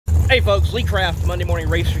Hey folks, Lee Craft, Monday Morning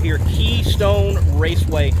Racer here, Keystone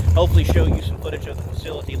Raceway. Hopefully show you some footage of the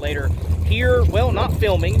facility later. Here, well, not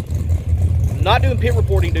filming, not doing pit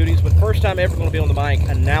reporting duties, but first time ever going to be on the mic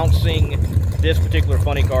announcing this particular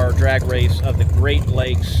funny car drag race of the Great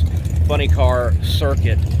Lakes Funny Car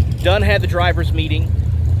Circuit. Done had the drivers meeting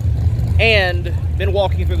and been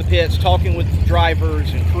walking through the pits, talking with drivers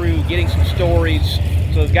and crew, getting some stories.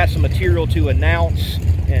 So we've got some material to announce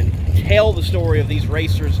and tell the story of these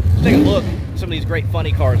racers. Let's take a look at some of these great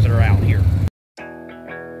funny cars that are out here.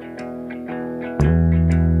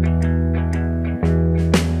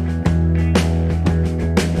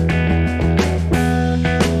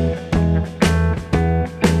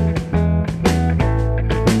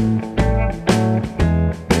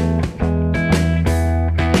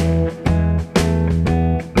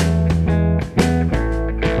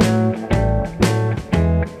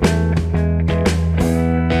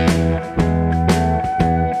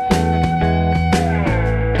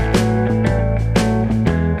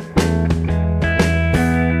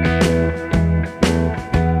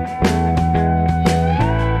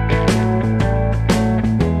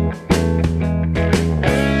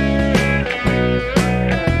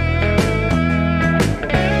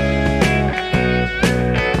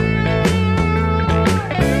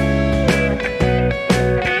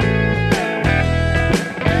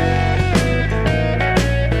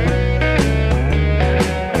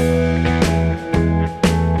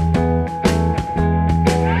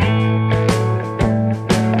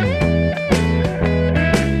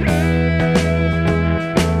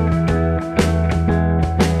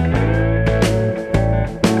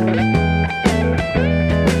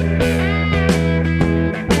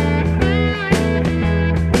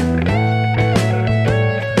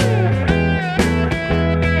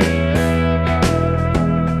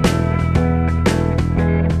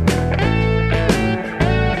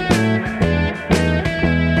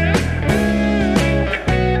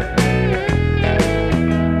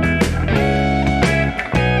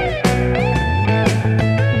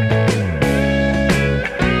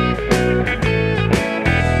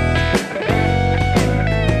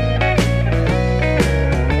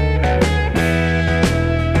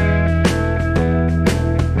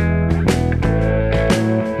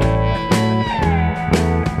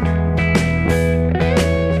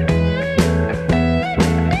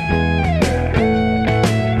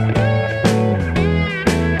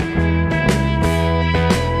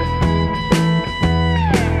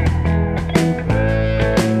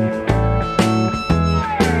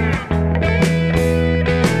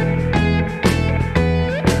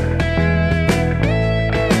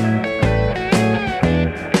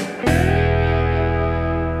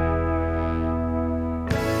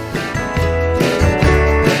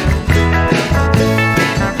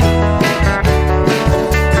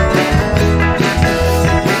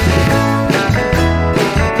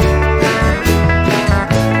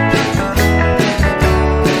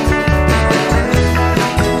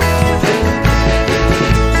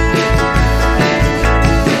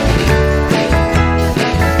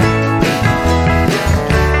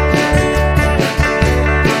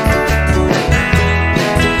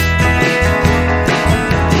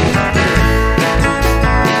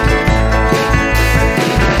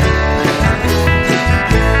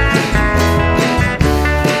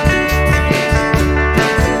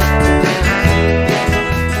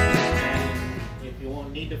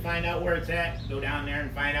 Go down there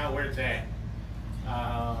and find out where it's at.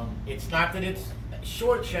 It's not that it's a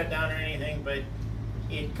short shutdown or anything, but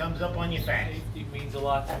it comes up on you fast. Safety means a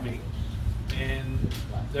lot to me, and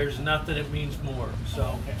there's nothing that means more.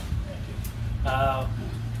 So,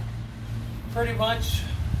 pretty much,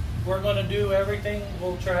 we're going to do everything.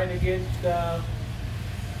 We'll try to get,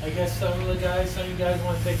 I guess some of you guys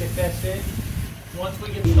want to take a test in. Once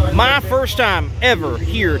we get started. My first time ever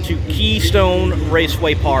here to Keystone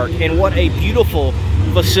Raceway Park, and what a beautiful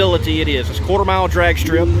facility it is. It's a quarter-mile drag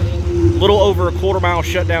strip, a little over a quarter-mile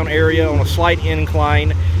shutdown area on a slight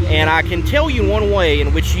incline, and I can tell you one way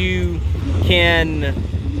in which you can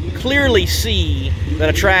clearly see that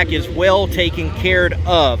a track is well taken care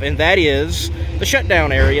of, and that is the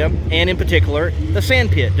shutdown area, and in particular, the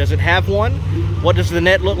sand pit. Does it have one? What does the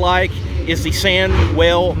net look like? Is the sand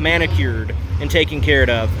well manicured and taken care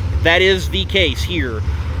of? That is the case here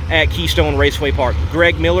at Keystone Raceway Park.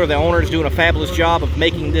 Greg Miller, the owner, is doing a fabulous job of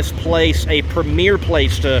making this place a premier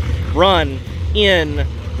place to run in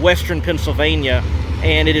western Pennsylvania,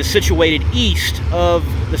 and it is situated east of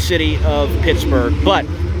the city of Pittsburgh. But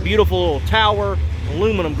beautiful tower,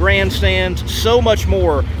 aluminum grandstands, so much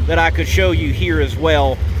more that I could show you here as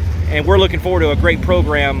well. And we're looking forward to a great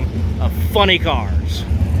program of funny cars.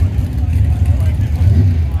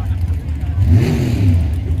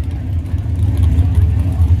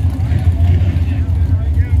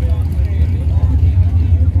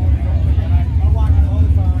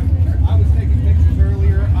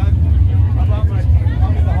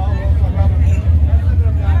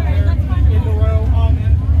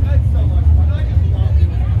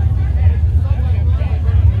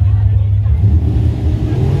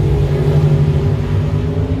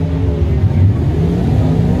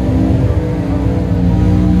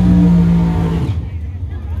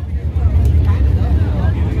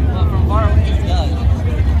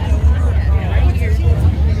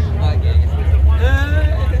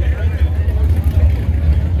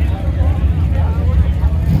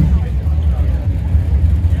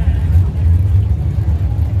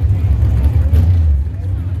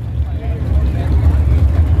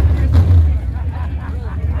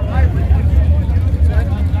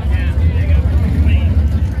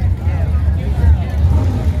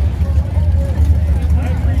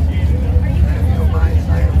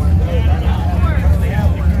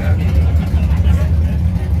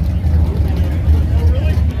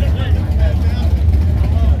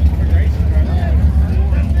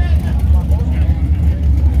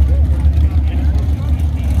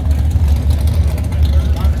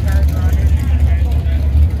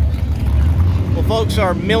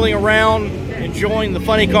 are milling around, enjoying the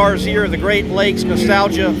funny cars here at the Great Lakes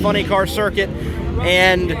Nostalgia Funny Car Circuit.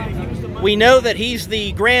 And we know that he's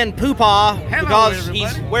the grand poopah because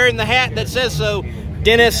he's wearing the hat that says so.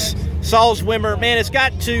 Dennis Salzwimmer, man, it's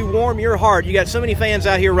got to warm your heart. You got so many fans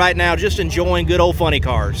out here right now just enjoying good old funny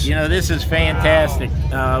cars. You know, this is fantastic.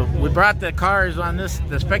 We brought the cars on the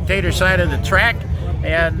spectator side of the track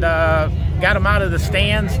and got them out of the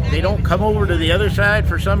stands. They don't come over to the other side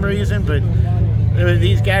for some reason, but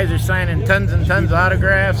these guys are signing tons and tons of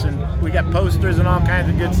autographs, and we got posters and all kinds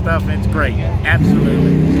of good stuff. It's great.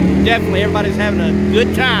 Absolutely. Definitely, everybody's having a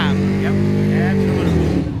good time. Yep,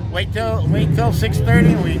 absolutely. Wait till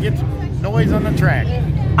 6:30 and we get some noise on the track.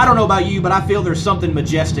 I don't know about you, but I feel there's something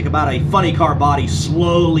majestic about a funny car body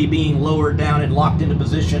slowly being lowered down and locked into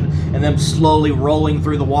position and then slowly rolling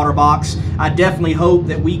through the water box. I definitely hope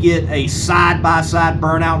that we get a side-by-side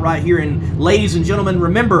burnout right here. And ladies and gentlemen,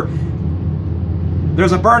 remember,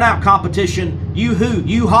 there's a burnout competition. You hoot,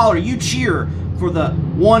 you holler, you cheer for the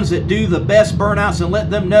ones that do the best burnouts and let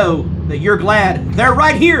them know that you're glad they're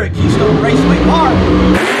right here at Keystone Raceway Park.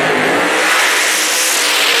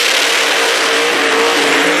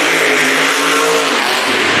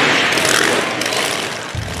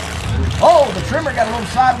 Oh, the trimmer got a little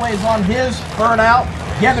sideways on his burnout.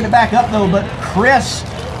 Giving it back up though, but Chris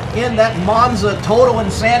in that Monza Total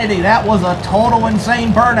Insanity. That was a total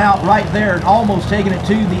insane burnout right there, almost taking it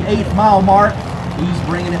to the 8th mile mark. He's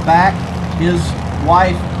bringing it back. His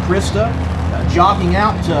wife, Krista, jogging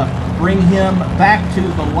out to bring him back to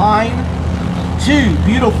the line. Two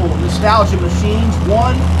beautiful nostalgia machines.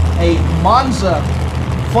 One, a Monza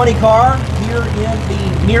funny car here in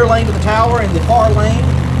the near lane to the tower. In the far lane,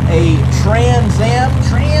 a Trans Am.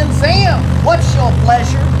 What's your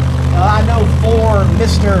pleasure? I know for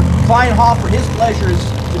Mr. Kleinhofer, his pleasure is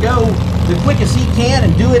to go the quickest he can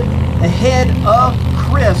and do it ahead of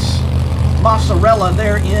Chris Mozzarella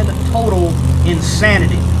there in Total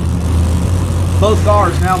Insanity. Both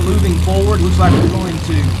cars now moving forward. Looks like we're going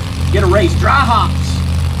to get a race. Dry hops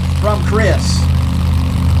from Chris.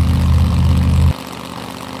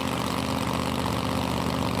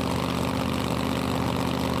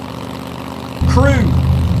 Crew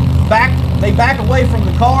they back away from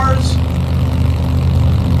the cars.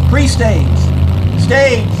 Pre-staged,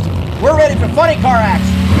 staged. We're ready for funny car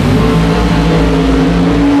action.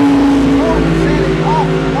 Off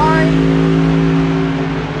the line.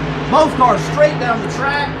 Both cars straight down the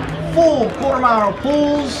track, full quarter-mile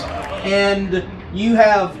pulls, and you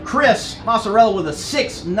have Chris Mozzarella with a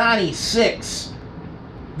 696.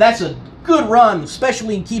 That's a good run,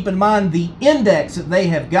 especially keep in mind the index that they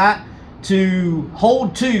have got to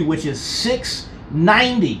hold to, which is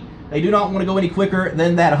 690. They do not want to go any quicker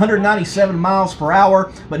than that, 197 miles per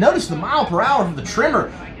hour. But notice the mile per hour for the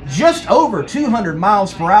trimmer, just over 200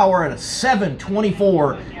 miles per hour at a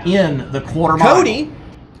 724 in the quarter mile. Cody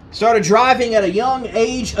started driving at a young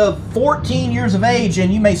age of 14 years of age,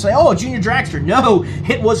 and you may say, oh, a junior dragster. No,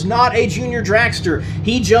 it was not a junior dragster.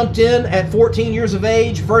 He jumped in at 14 years of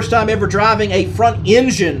age, first time ever driving a front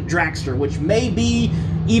engine dragster, which may be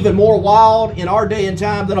even more wild in our day and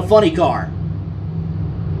time than a funny car.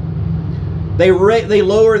 They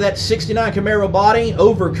lower that 69 Camaro body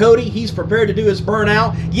over Cody. He's prepared to do his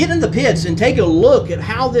burnout. Get in the pits and take a look at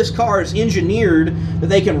how this car is engineered, that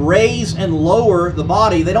they can raise and lower the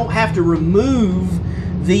body. They don't have to remove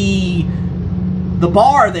the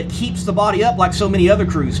bar that keeps the body up like so many other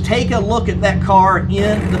crews. Take a look at that car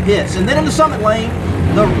in the pits. And then in the summit lane,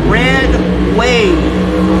 the Red Wave.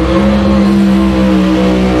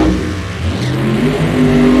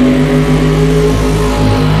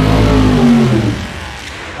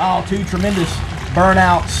 Oh, two tremendous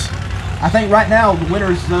burnouts. I think right now the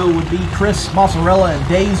winners, though, would be Chris Mozzarella and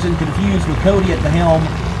Dazed and Confused with Cody at the helm.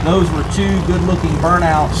 Those were two good-looking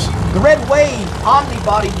burnouts. The Red Wave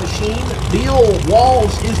Omni-Body machine, Bill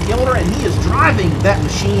Walls is the owner, and he is driving that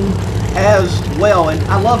machine as well. And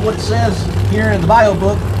I love what it says here in the bio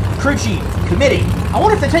book, Crew Chief Committee. I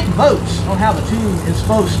wonder if they take votes on how the tune is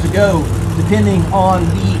supposed to go, depending on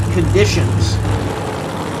the conditions.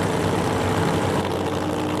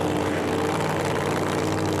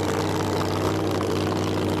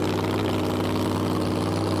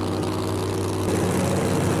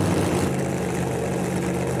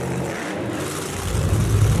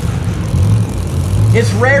 It's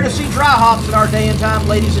rare to see dry hops in our day and time,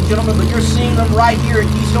 ladies and gentlemen, but you're seeing them right here at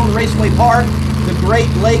Keystone Raceway Park, the Great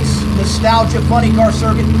Lakes Nostalgia Funny Car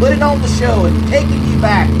Circuit, putting on the show and taking you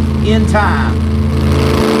back in time.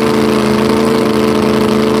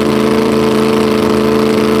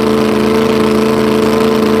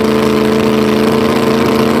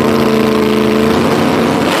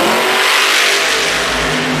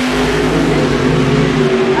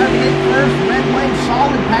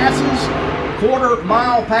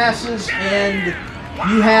 quarter-mile passes, and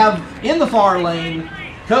you have in the far lane,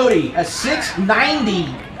 Cody, a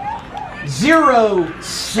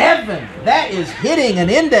 6:90.07. That is hitting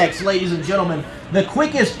an index, ladies and gentlemen. The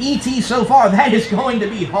quickest ET so far. That is going to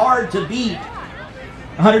be hard to beat.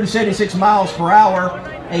 176 miles per hour,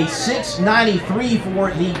 a 6:93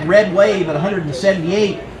 for the Red Wave at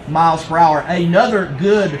 178 miles per hour. Another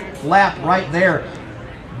good lap right there.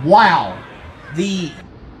 Wow. The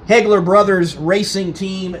Hegler Brothers racing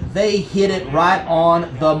team, they hit it right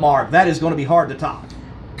on the mark. That is going to be hard to top.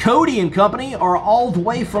 Cody and company are all the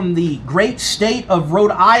way from the great state of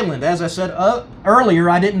Rhode Island. As I said earlier,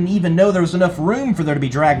 I didn't even know there was enough room for there to be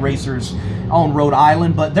drag racers on Rhode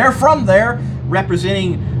Island, but they're from there,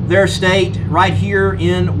 representing their state right here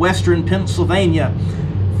in western Pennsylvania.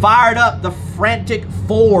 Fired up the frantic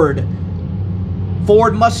Ford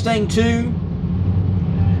Mustang 2.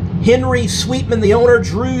 Henry Sweetman, the owner,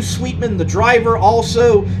 Drew Sweetman, the driver,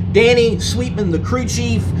 also Danny Sweetman, the crew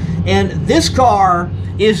chief, and this car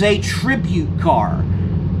is a tribute car.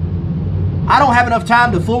 I don't have enough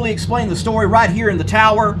time to fully explain the story right here in the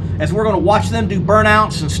tower, as we're going to watch them do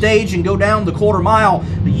burnouts and stage and go down the quarter mile.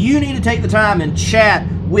 But you need to take the time and chat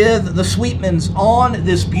with the Sweetmans on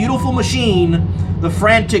this beautiful machine, the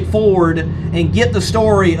frantic Ford, and get the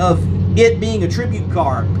story of it being a tribute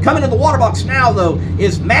car. Coming to the water box now, though,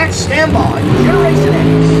 is Matt Stambaugh in Generation X.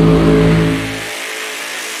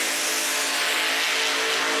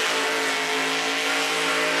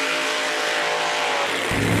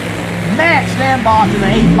 Matt Stambaugh to the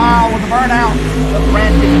 8th mile with a burnout. The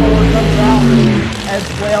frantic Ford comes out as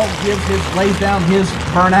well, lays down his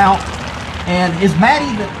burnout. And is Matt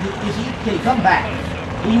even, can he come back?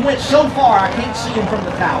 He went so far, I can't see him from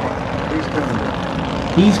the tower. He's coming back.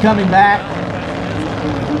 He's coming back.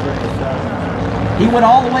 He went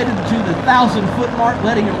all the way to the 1,000-foot mark,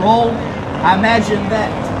 letting it roll. I imagine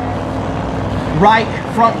that right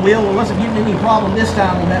front wheel wasn't giving any problem this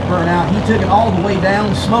time on that burnout. He took it all the way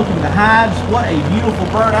down, smoking the hides. What a beautiful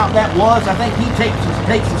burnout that was. I think he takes the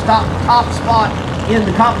top spot in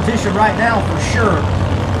the competition right now for sure.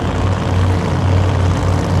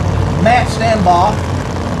 Matt Stambaugh,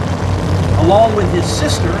 along with his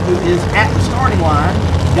sister, who is at the starting line,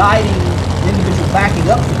 guiding the individual backing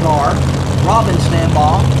up the car, Robin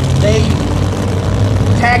Stambaugh. They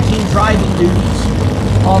tag team driving duties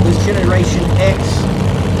on this Generation X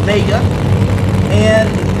Vega. And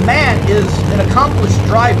Matt is an accomplished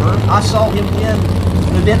driver. I saw him win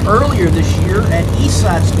an event earlier this year at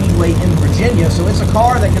Eastside Speedway in Virginia. So it's a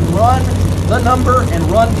car that can run the number and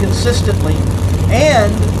run consistently.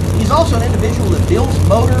 And he's also an individual that builds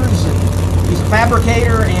motors, and he's a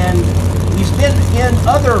fabricator, and he's been in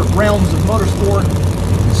other realms of motorsport,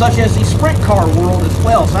 such as the sprint car world as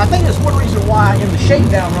well. So I think that's one reason why in the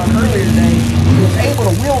shakedown run earlier today, he was able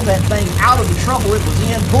to wheel that thing out of the trouble it was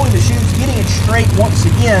in, pulling the chutes, getting it straight once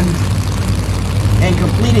again, and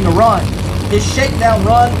completing a run. His shakedown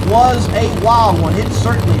run was a wild one. It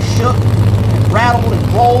certainly shook and rattled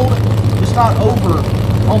and rolled, just not over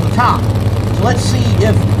on the top. Let's see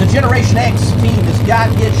if the Generation X team has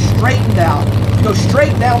got it straightened out to go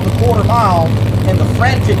straight down the quarter mile, and the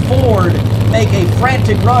frantic Ford make a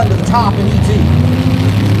frantic run to the top in ET.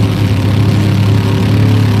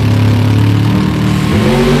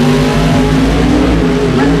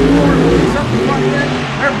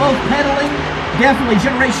 They're both pedaling. Definitely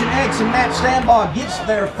Generation X, and Matt Stambaugh gets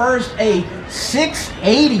there first, a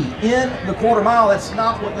 680 in the quarter mile. That's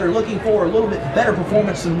not what they're looking for. A little bit better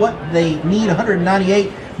performance than what they need,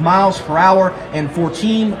 198 miles per hour. And for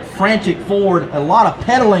Team Frantic Ford, a lot of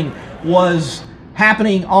pedaling was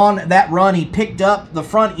happening on that run. He picked up the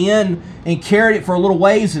front end and carried it for a little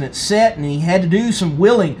ways, and it set, and he had to do some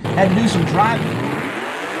wheeling, had to do some driving.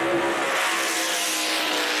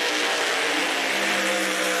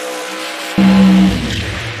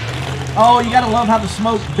 Oh, you gotta love how the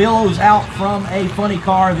smoke billows out from a funny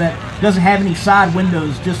car that doesn't have any side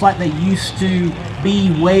windows, just like they used to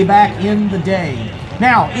be way back in the day.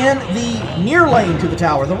 Now, in the near lane to the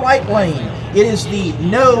tower, the right lane, it is the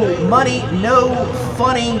no money, no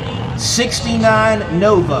funny 69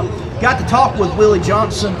 Nova. Got to talk with Willie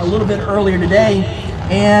Johnson a little bit earlier today,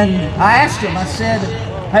 and I asked him, I said,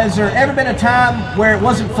 has there ever been a time where it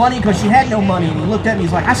wasn't funny because you had no money? And he looked at me,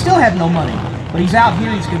 he's like, I still have no money. But he's out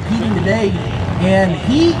here, he's competing today, and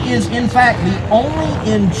he is in fact the only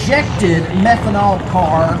injected methanol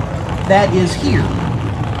car that is here.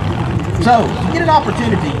 So, you get an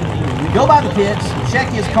opportunity, go by the pits, check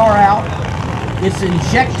his car out. It's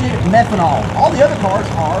injected methanol. All the other cars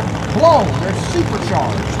are blown, they're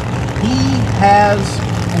supercharged. He has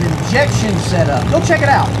an injection set up. Go check it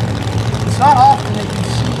out. It's not often that you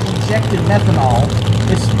see injected methanol.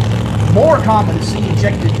 It's more common to see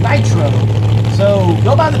injected nitro. So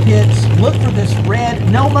go by the pits, look for this red,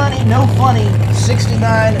 no money, no funny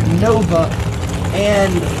 69 Nova,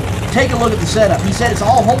 and take a look at the setup. He said it's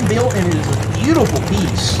all home built and it is a beautiful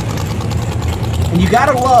piece. And you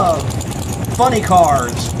gotta love funny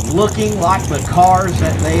cars looking like the cars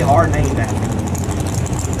that they are named after.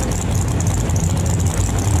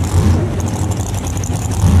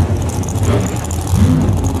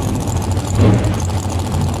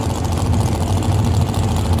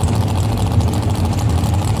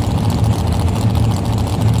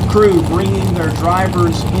 Crew bringing their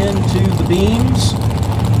drivers into the beams.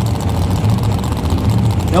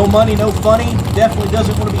 No money, no funny. Definitely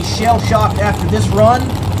doesn't want to be shell-shocked after this run.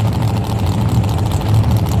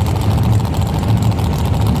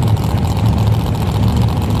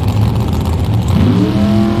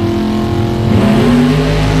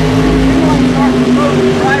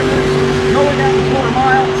 Drivers going down the quarter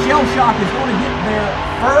mile. Shell-shock is going to get there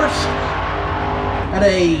first at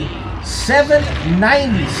a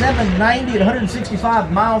 790 at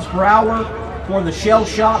 165 miles per hour for the Shell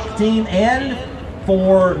Shock team, and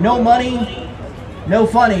for No Money, No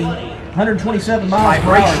Funny, 127 miles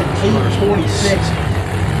per hour, 846.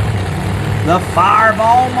 The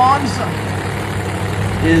Fireball Monza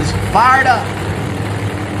is fired up,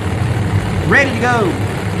 ready to go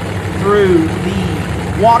through the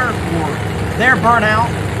water for their burnout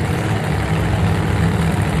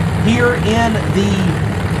here in the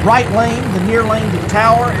right lane, the near lane to the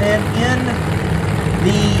tower, and in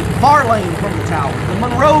the far lane from the tower, the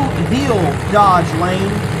Monroeville Dodge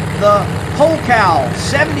lane, the Polkow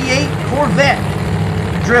 78 Corvette,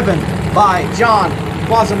 driven by John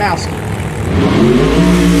Kwasnowski.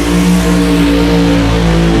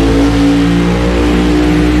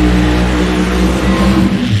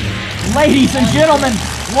 Ladies and gentlemen,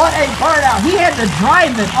 what a burnout. He had to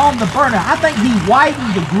drive it on the burnout. I think he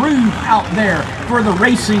widened the groove out there for the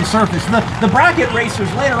racing surface. The bracket racers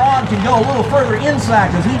later on can go a little further inside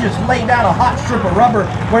because he just laid down a hot strip of rubber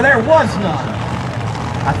where there was none.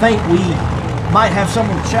 I think we might have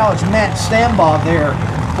someone to challenge Matt Stambaugh there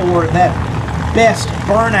for that best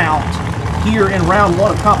burnout here in round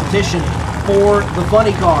one of competition for the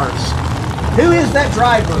funny cars. Who is that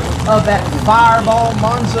driver of that Fireball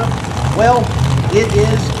Monza? Well, it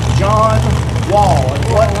is John Wall, and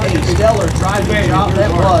what a stellar driving job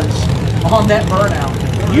that was on that burnout.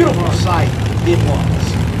 Beautiful sight it was.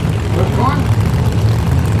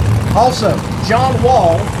 Also, John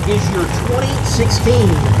Wall is your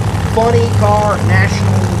 2016 Funny Car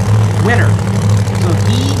National winner. So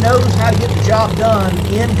he knows how to get the job done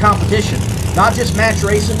in competition. Not just match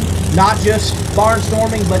racing, not just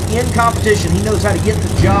barnstorming, but in competition. He knows how to get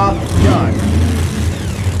the job done.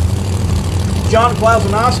 John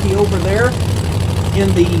Kwasnowski over there in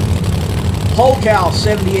the Polkow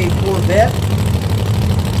 78 Corvette.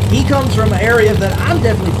 He comes from an area that I'm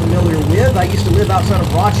definitely familiar with. I used to live outside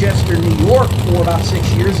of Rochester, New York for about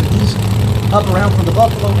 6 years, and he's up around from the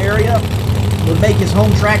Buffalo area. Would make his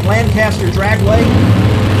home track Lancaster Dragway.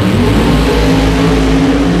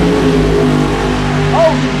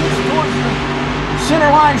 Oh, he gets towards the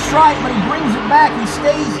center line stripe, but he brings it back. He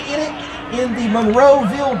stays in it in the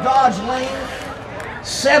Monroeville Dodge lane.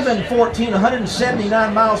 714,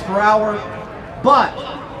 179 miles per hour. But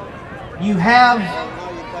you have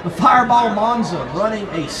the Fireball Monza running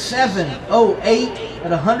a 708 at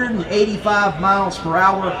 185 miles per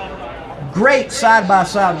hour. Great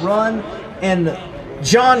side-by-side run. And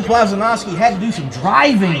John Kwasnowski had to do some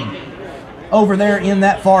driving over there in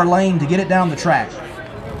that far lane to get it down the track.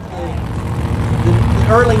 The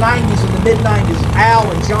early 90s and the mid-90s, Al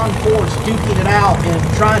and John Force duking it out and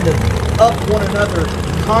trying to up one another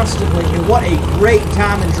constantly. And what a great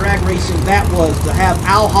time in drag racing that was to have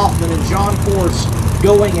Al Hoffman and John Force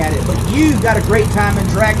going at it. But you've got a great time in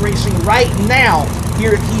drag racing right now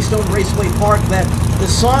here at Keystone Raceway Park, that the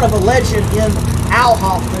son of a legend in Al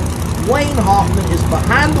Hoffman, Wayne Hoffman, is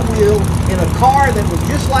behind the wheel in a car that was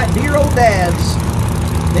just like dear old Dad's,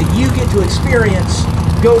 that you get to experience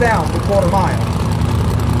go down the quarter mile.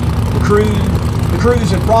 The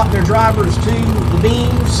crews have brought their drivers to the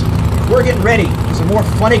beams. We're getting ready for some more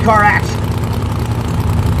funny car action.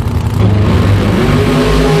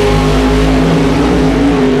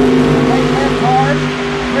 Left hard.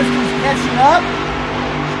 Crystal's catching up.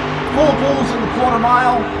 Full pulls in the quarter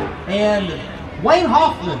mile. And Wayne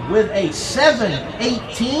Hoffman with a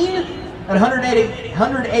 718 at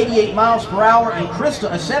 188 miles per hour, and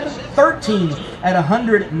Krista a 713 at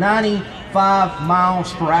 195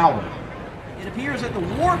 miles per hour. It appears that the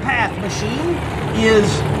Warpath machine is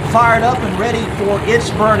fired up and ready for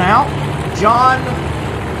its burnout. John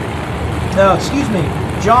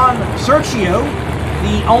Sergio,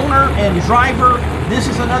 the owner and driver, this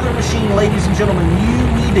is another machine, ladies and gentlemen. You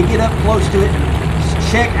need to get up close to it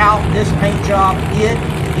and check out this paint job. It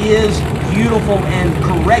is beautiful and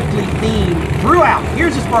correctly themed throughout.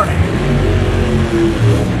 Here's his burnout.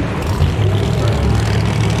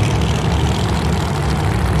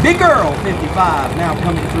 Big Girl 55 now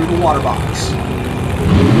coming through the water box.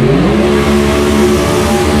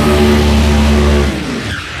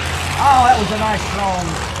 Oh, that was a nice strong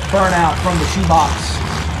burnout from the shoebox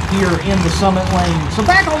here in the Summit Lane. So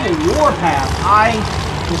back on the Warpath, I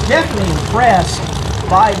was definitely impressed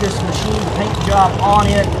by this machine, the paint job on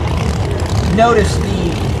it. Notice the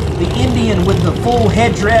Indian with the full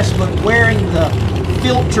headdress, but wearing the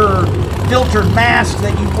filtered mask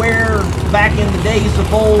that you wear back in the days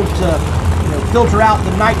of old to filter out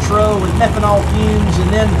the nitro and methanol fumes. And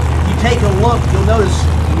then you take a look, you'll notice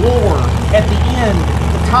war at the end.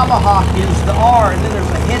 The tomahawk is the R, and then there's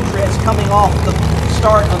a headdress coming off the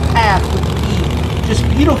start of path with the E. Just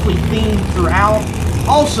beautifully themed throughout.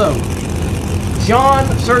 Also, John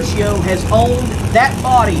Sergio has owned that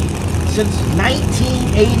body since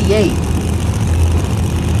 1988.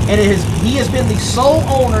 And he has been the sole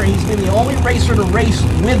owner. He's been the only racer to race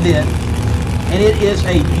with it. And it is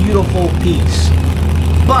a beautiful piece.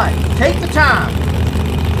 But take the time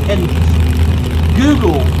and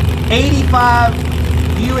Google 85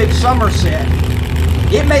 Buick Somerset.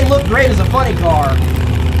 It may look great as a funny car.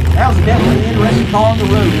 That was definitely an interesting car on the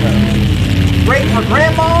road, though. Great for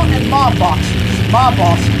grandma and mob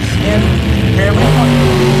bosses. And apparently funny.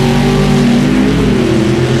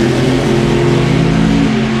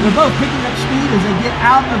 They're both picking up speed as they get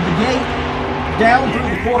out of the gate, down through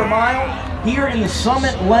the quarter mile. Here in the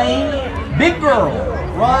Summit Lane, Big Girl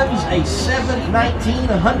runs a 7:19,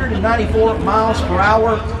 194 miles per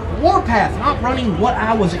hour. Warpath not running what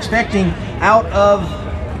I was expecting out of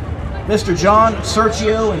Mr. John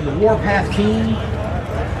Sergio and the Warpath team.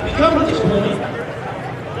 We come to this point,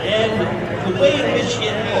 and the way in which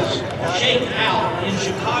it has shaped out in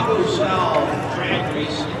Chicago-style drag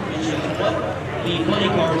racing, which is what the money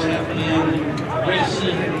cars have been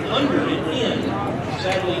racing under and in.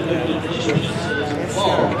 Sadly, nobody finished pieces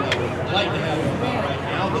involved. I'd like to have one right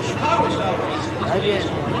now, but Chicago-style racing is based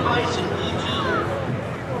on nice and E2.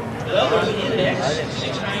 Well, there's an index,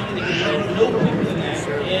 690, that can run no quicker than that,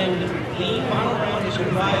 and the final round is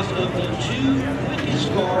comprised of the two quickest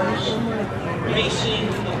cars racing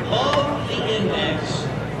above the index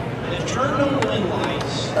that turned on the wind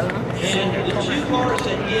lights, and the two cars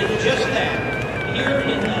that did just that here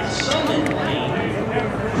in the Summit Lane,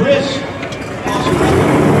 Chris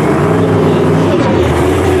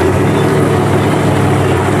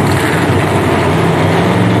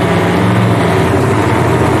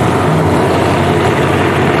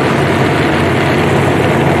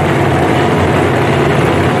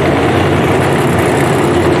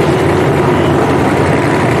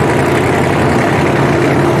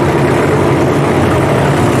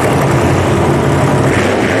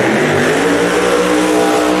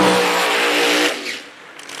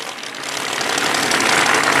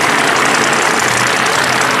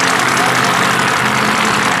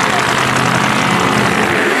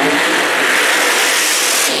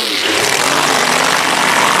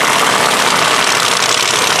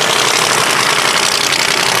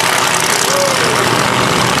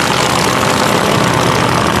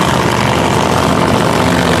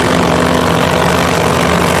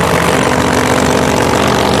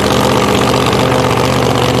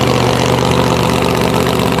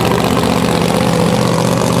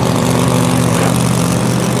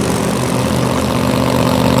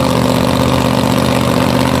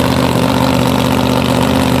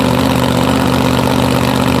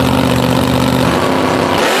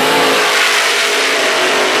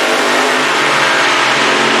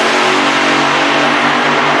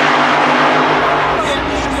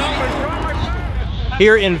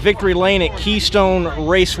here in Victory Lane at Keystone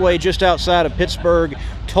Raceway just outside of Pittsburgh.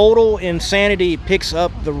 Total Insanity picks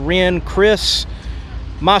up the Wren. Chris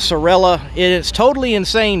Mozzarella. It's totally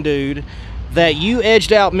insane, dude, that you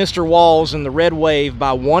edged out Mr. Walls in the Red Wave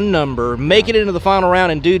by one number, make it into the final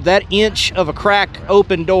round, and dude, that inch of a cracked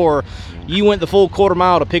open door, you went the full quarter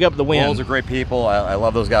mile to pick up the win. Walls are great people. I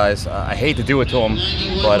love those guys. I hate to do it to them,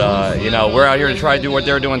 but you know, we're out here to try to do what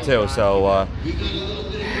they're doing too. So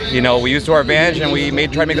you know, we used to our advantage and we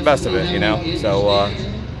try to make the best of it. You know, so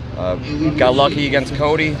got lucky against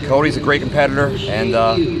Cody. Cody's a great competitor, and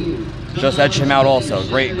just edged him out also.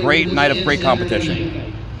 Great night of great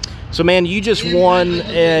competition. So, man, you just won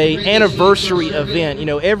a anniversary event. You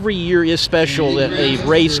know, every year is special that a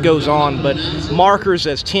race goes on, but markers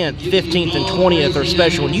as 10th, 15th, and 20th are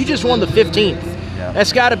special. And you just won the 15th. Yeah.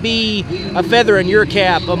 That's got to be a feather in your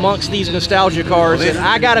cap amongst these nostalgia cars, and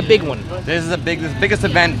I got a big one. This is the biggest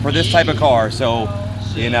event for this type of car, so,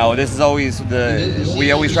 you know, this is always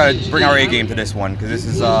we always try to bring our A game to this one, because this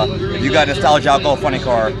is, if you got a nostalgia alcohol funny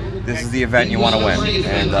car, this is the event you want to win,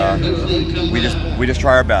 and we just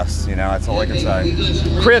try our best. You know, that's all I can say.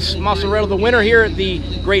 Chris Massarello, the winner here at the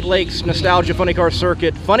Great Lakes Nostalgia Funny Car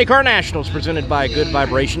Circuit Funny Car Nationals, presented by Good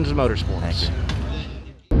Vibrations Motorsports. Thank you.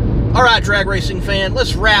 All right, drag racing fan,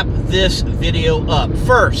 let's wrap this video up.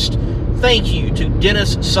 First, thank you to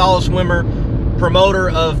Dennis Solzwimmer, promoter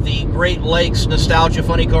of the Great Lakes Nostalgia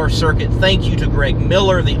Funny Car Circuit. Thank you to Greg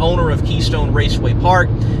Miller, the owner of Keystone Raceway Park.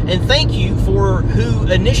 And thank you for who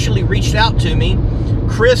initially reached out to me,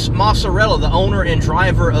 Chris Massarello, the owner and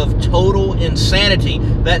driver of Total Insanity,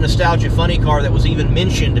 that nostalgia funny car that was even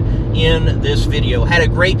mentioned in this video. Had a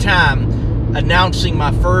great time announcing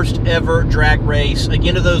my first ever drag race.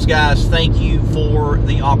 Again, to those guys, thank you for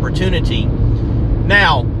the opportunity.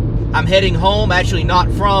 Now, I'm heading home, actually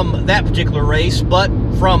not from that particular race, but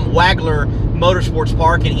from Wagler Motorsports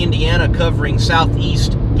Park in Indiana, covering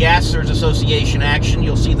Southeast Gassers Association action.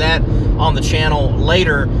 You'll see that on the channel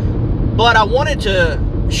later. But I wanted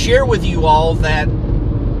to share with you all that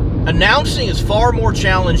announcing is far more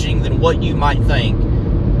challenging than what you might think.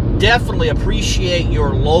 Definitely appreciate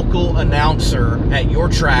your local announcer at your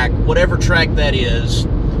track, whatever track that is.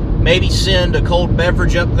 Maybe send a cold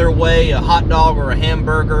beverage up their way, a hot dog or a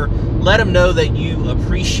hamburger. Let them know that you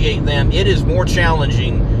appreciate them. It is more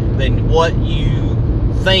challenging than what you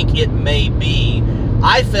think it may be.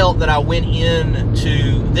 I felt that I went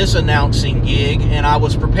into this announcing gig and I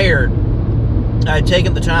was prepared. I had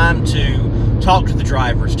taken the time to talk to the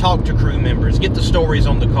drivers, talk to crew members, get the stories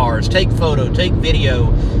on the cars, take photo, take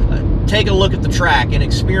video, take a look at the track and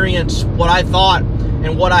experience what I thought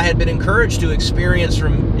and what I had been encouraged to experience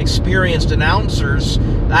from experienced announcers.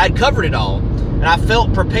 I had covered it all, and I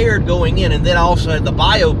felt prepared going in. And then I also had the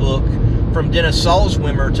bio book from Dennis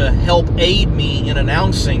Solzwimmer to help aid me in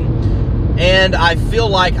announcing, and I feel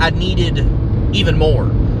like I needed even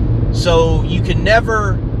more. So you can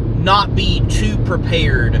never not be too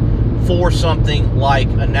prepared for something like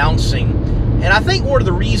announcing. And I think one of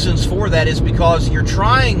the reasons for that is because you're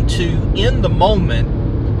trying to, in the moment,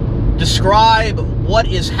 describe what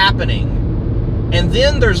is happening. And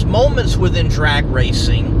then there's moments within drag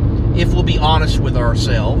racing, if we'll be honest with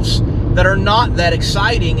ourselves, that are not that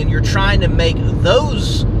exciting, and you're trying to make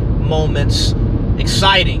those moments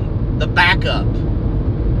exciting. The backup,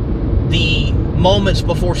 the moments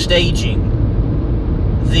before staging,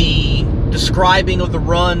 the describing of the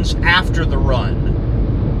runs after the run,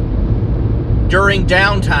 during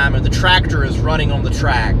downtime and the tractor is running on the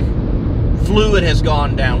track, fluid has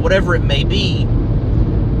gone down, whatever it may be,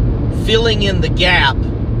 filling in the gap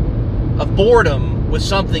of boredom with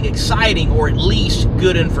something exciting or at least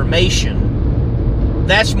good information.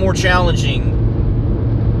 That's more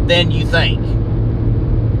challenging than you think.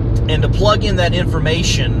 And to plug in that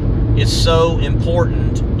information is so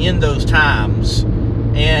important in those times.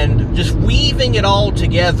 And just weaving it all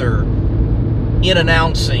together in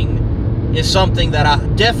announcing is something that I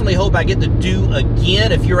definitely hope I get to do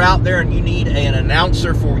again. If you're out there and you need an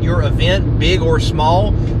announcer for your event, big or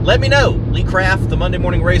small, let me know. Lee Craft, the Monday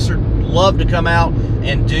Morning Racer, love to come out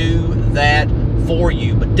and do that for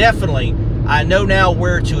you. But definitely, I know now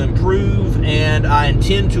where to improve, and I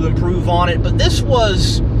intend to improve on it. But this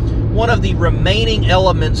was one of the remaining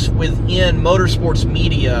elements within motorsports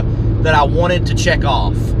media that I wanted to check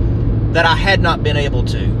off, that I had not been able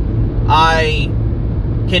to. I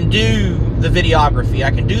can do the videography, I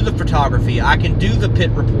can do the photography, I can do the pit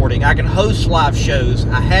reporting, I can host live shows.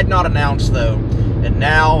 I had not announced though, and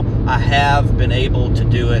now I have been able to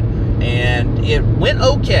do it, and it went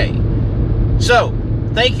okay. So,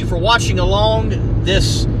 thank you for watching along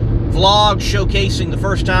this vlog showcasing the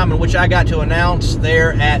first time in which I got to announce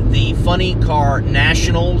there at the Funny Car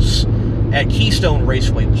Nationals at Keystone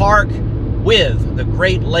Raceway Park with the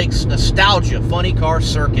Great Lakes Nostalgia Funny Car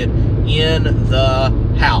Circuit in the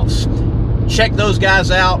house. Check those guys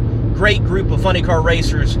out. Great group of funny car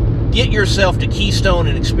racers. Get yourself to Keystone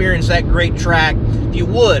and experience that great track. If you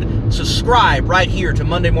would, subscribe right here to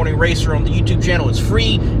Monday Morning Racer on the YouTube channel. It's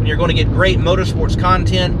free, and you're going to get great motorsports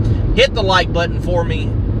content. Hit the like button for me.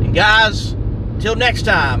 And guys, until next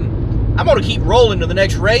time, I'm going to keep rolling to the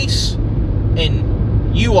next race,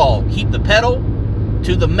 and you all keep the pedal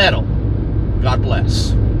to the metal. God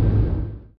bless.